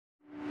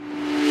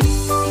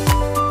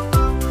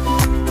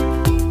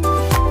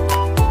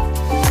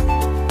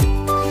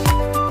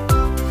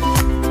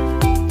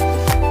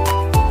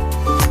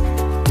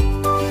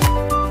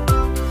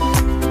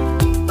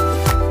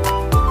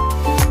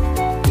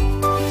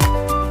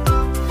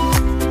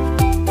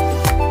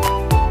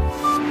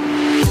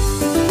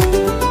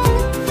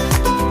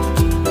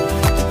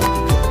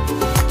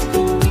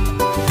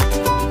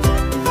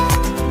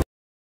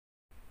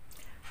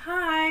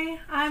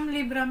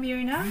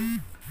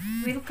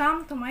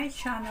welcome to my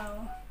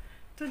channel.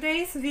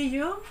 Today's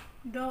video,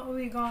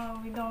 we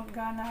don't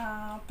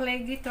gonna play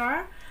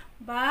guitar,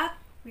 but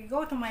we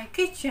go to my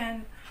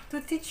kitchen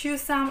to teach you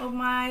some of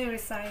my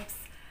recipes.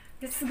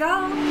 Let's go!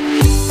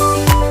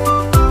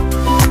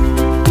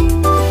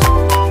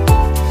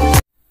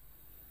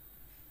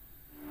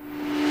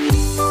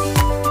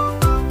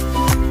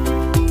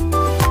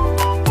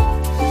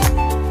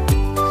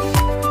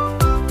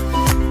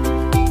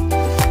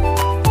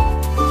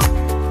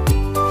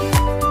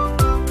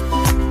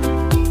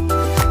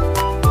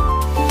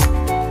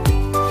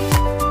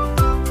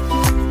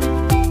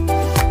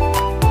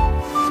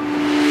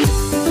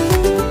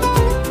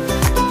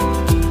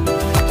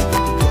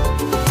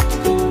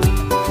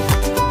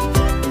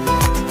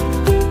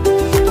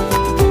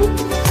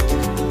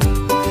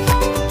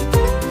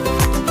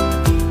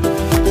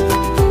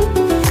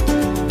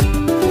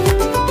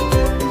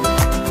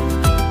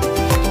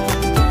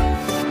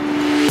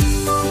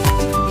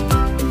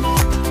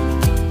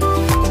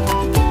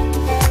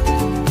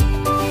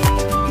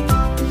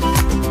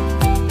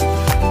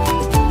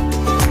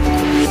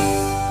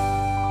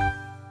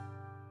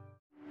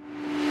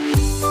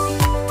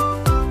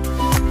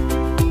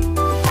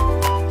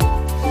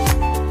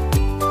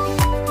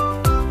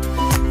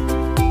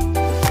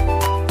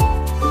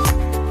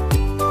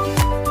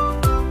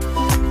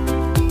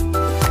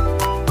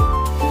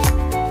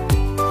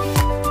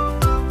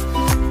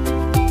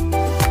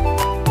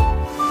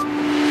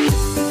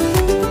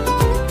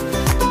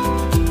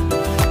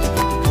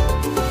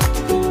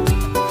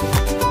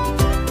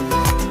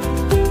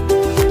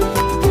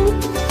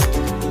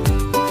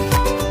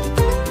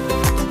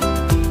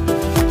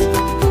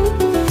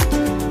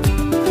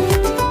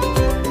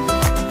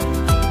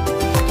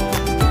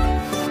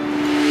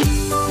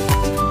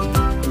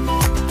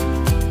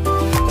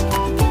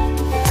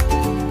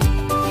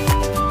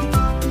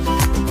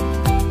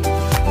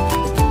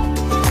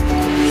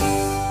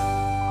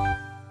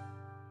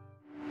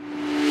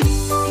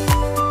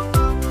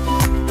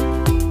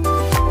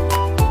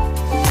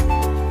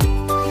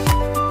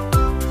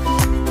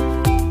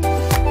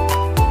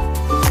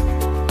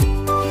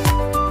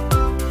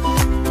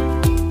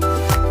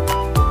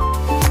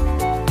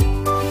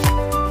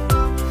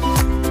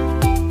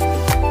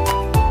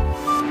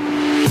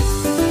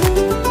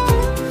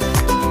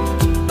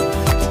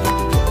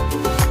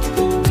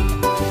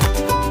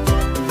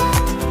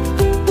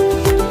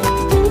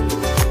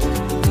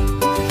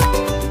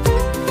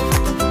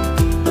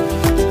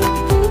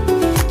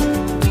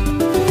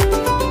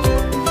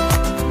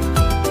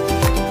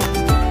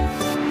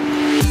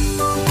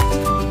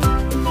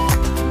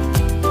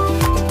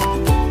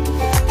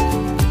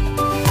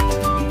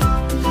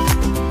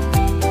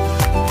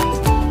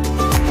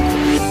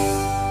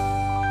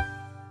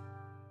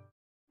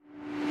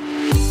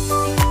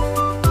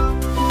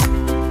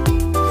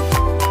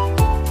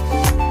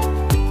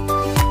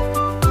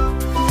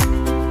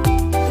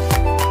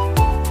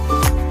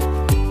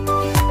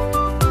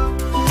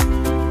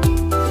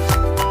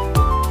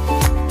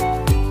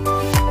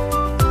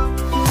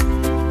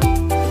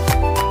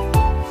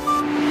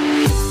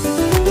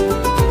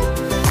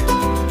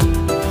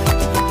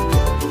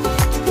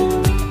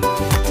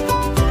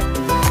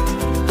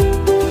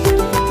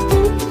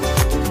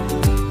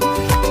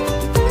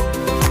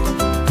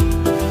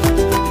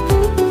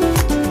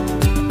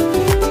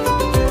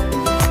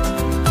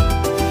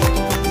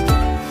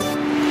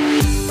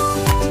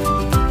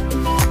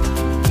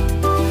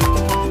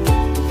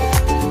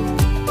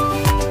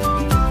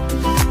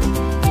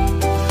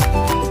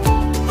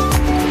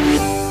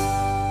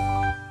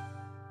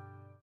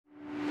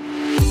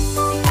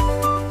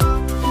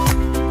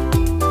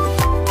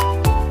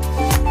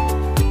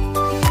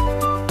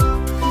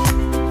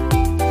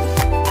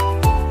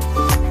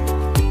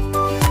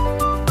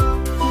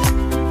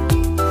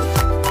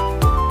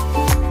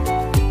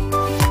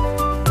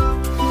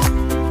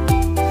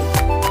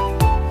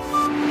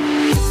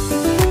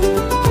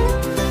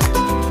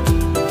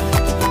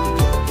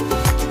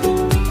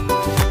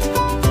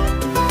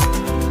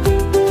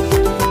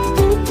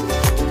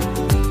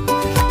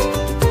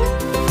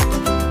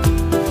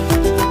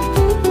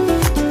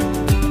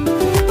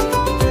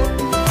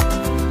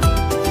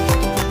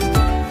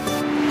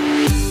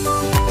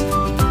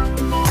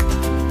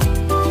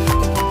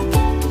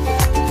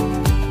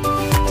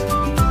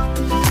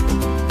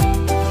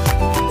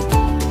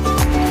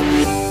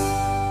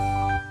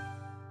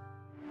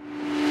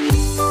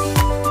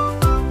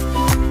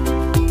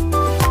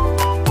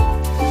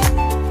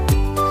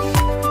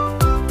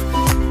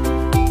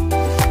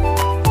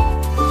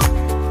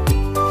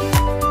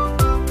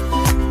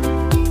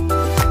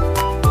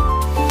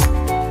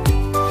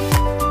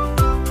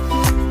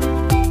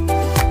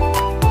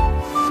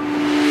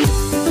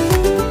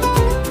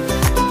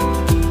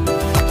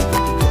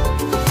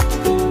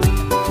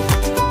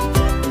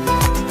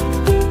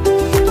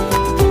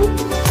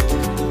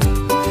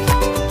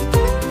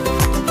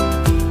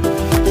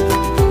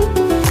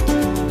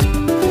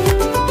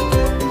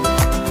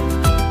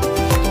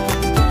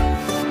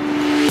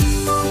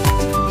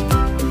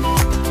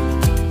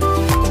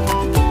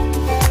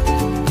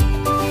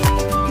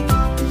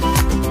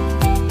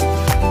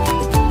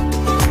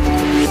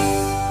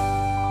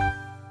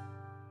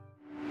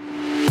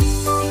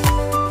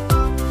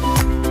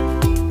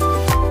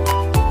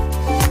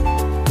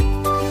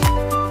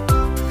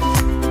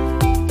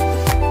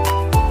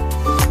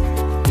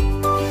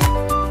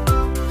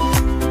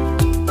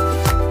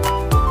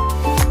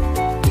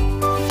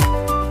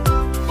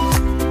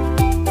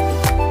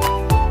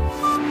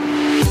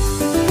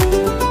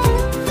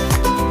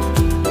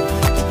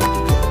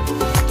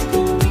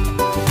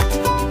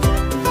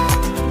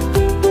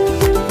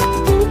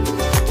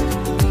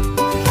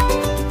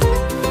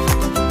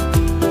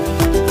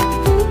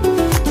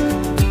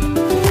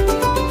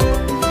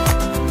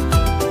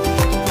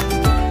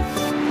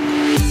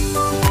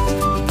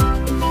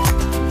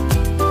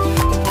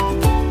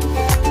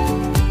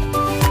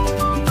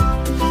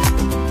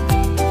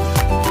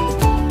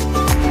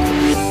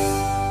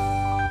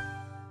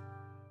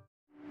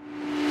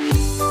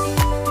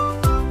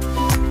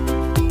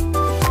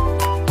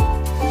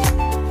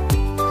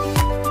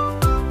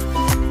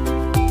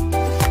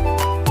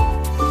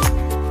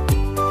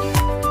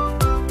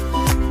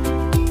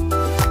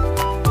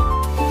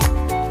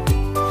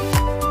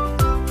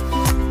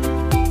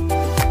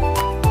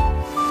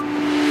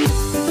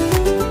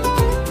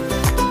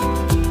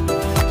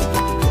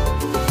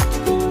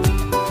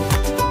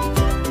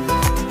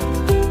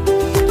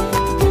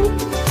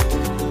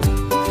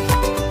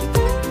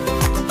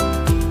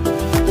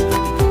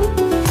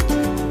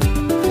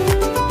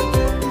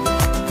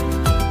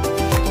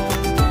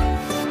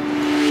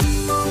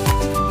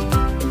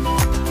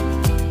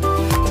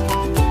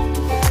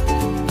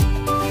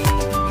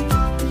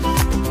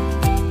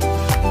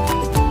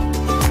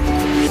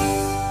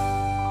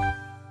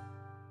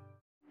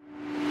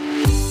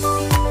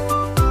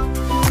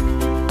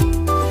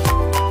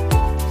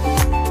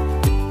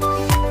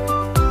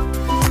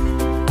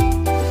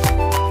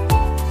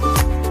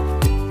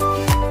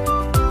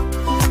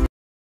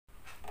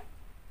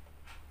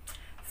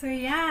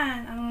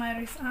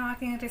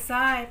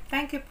 different recipe.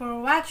 Thank you for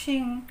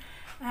watching,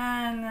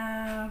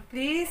 and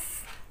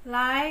please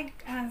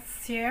like and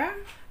share,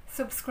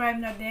 subscribe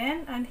na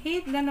din, and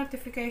hit the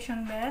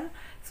notification bell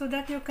so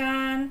that you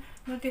can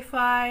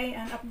notify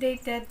and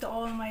updated to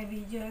all my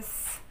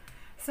videos.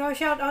 So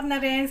shout out na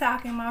rin sa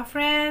aking mga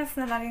friends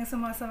na laging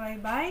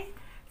sumusubaybay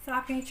sa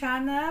aking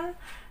channel,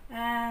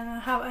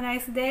 and have a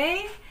nice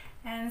day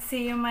and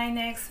see you in my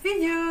next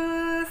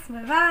videos.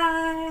 Bye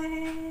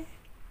bye.